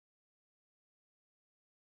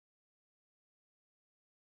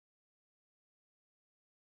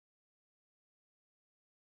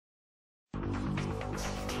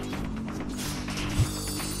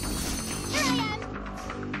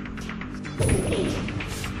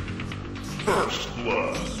First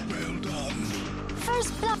blood. Well done.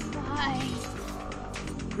 First blood. Why?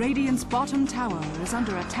 Radiant's bottom tower is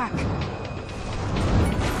under attack.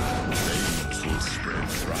 Flames will spread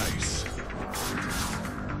thrice.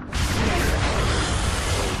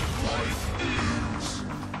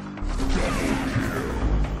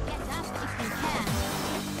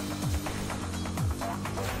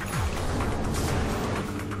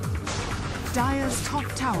 Dire's top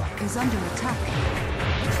tower is under attack.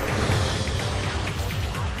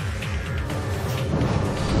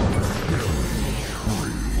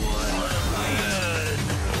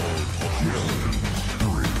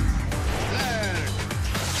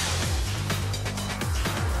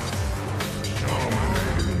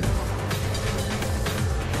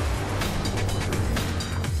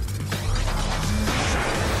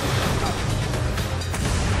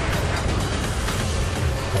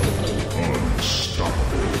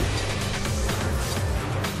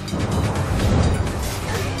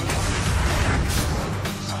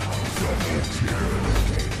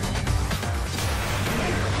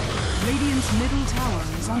 Radiant's middle tower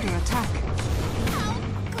is under attack.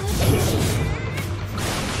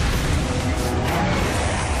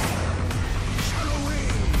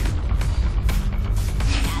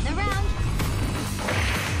 Gather round.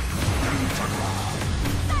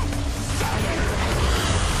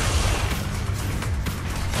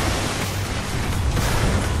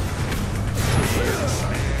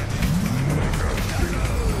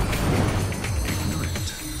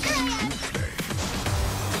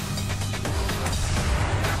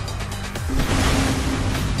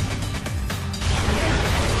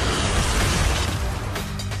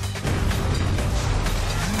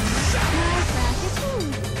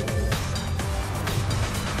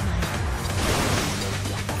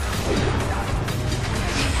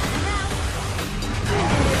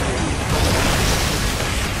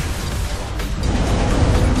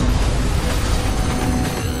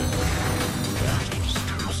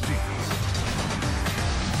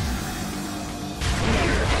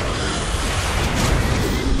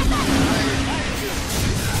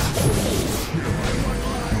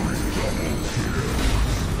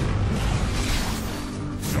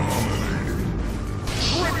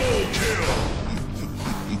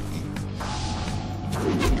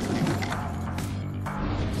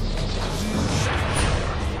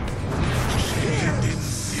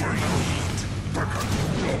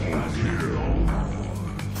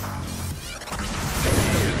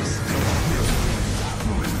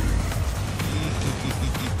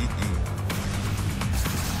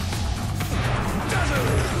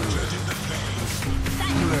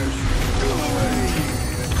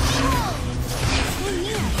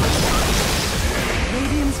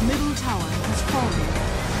 Radiant's middle tower has fallen.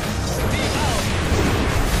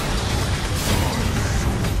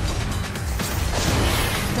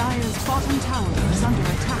 Dire's bottom tower is under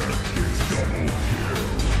attack.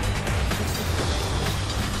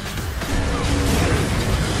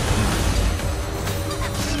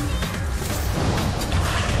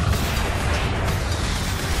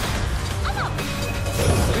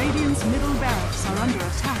 Radiant's middle barracks are under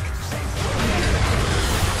attack.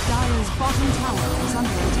 Dire's bottom tower is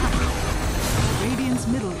under attack. Radiant's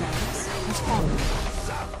middle barracks has fallen.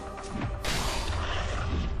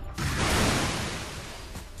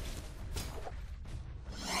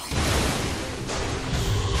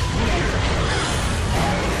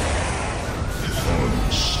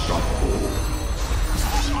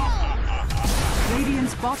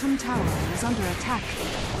 Radiant's bottom tower is under attack.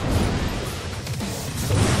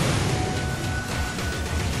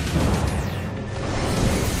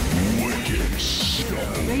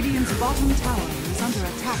 Radiant's bottom tower is under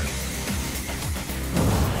attack.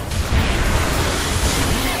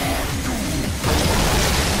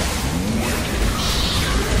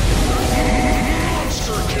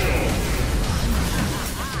 Monster kill!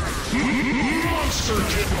 Monster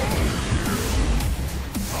kill!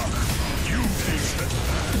 You taste it!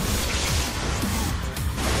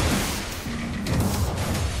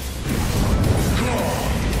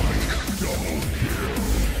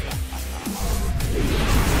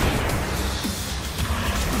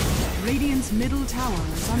 Radiant's middle tower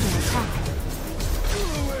is under attack.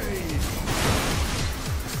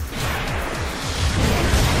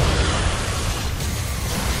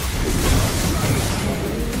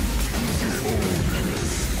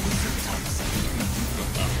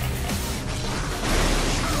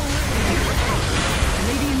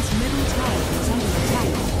 Radiant's middle tower is under attack.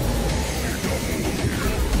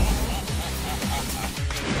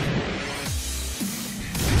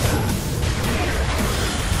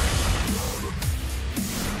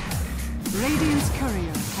 Radiant's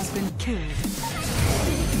courier has been killed.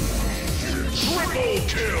 Triple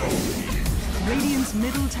kill! Radiant's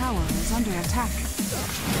middle tower is under attack.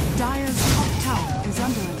 Dire's top tower is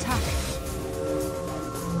under attack.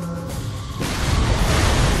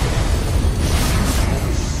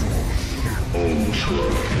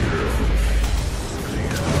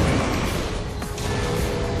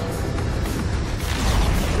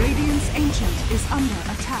 Radiant's ancient is under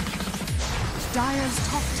attack. Dire's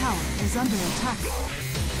top tower is under attack.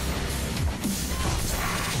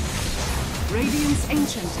 Radiant's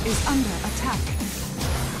ancient is under attack.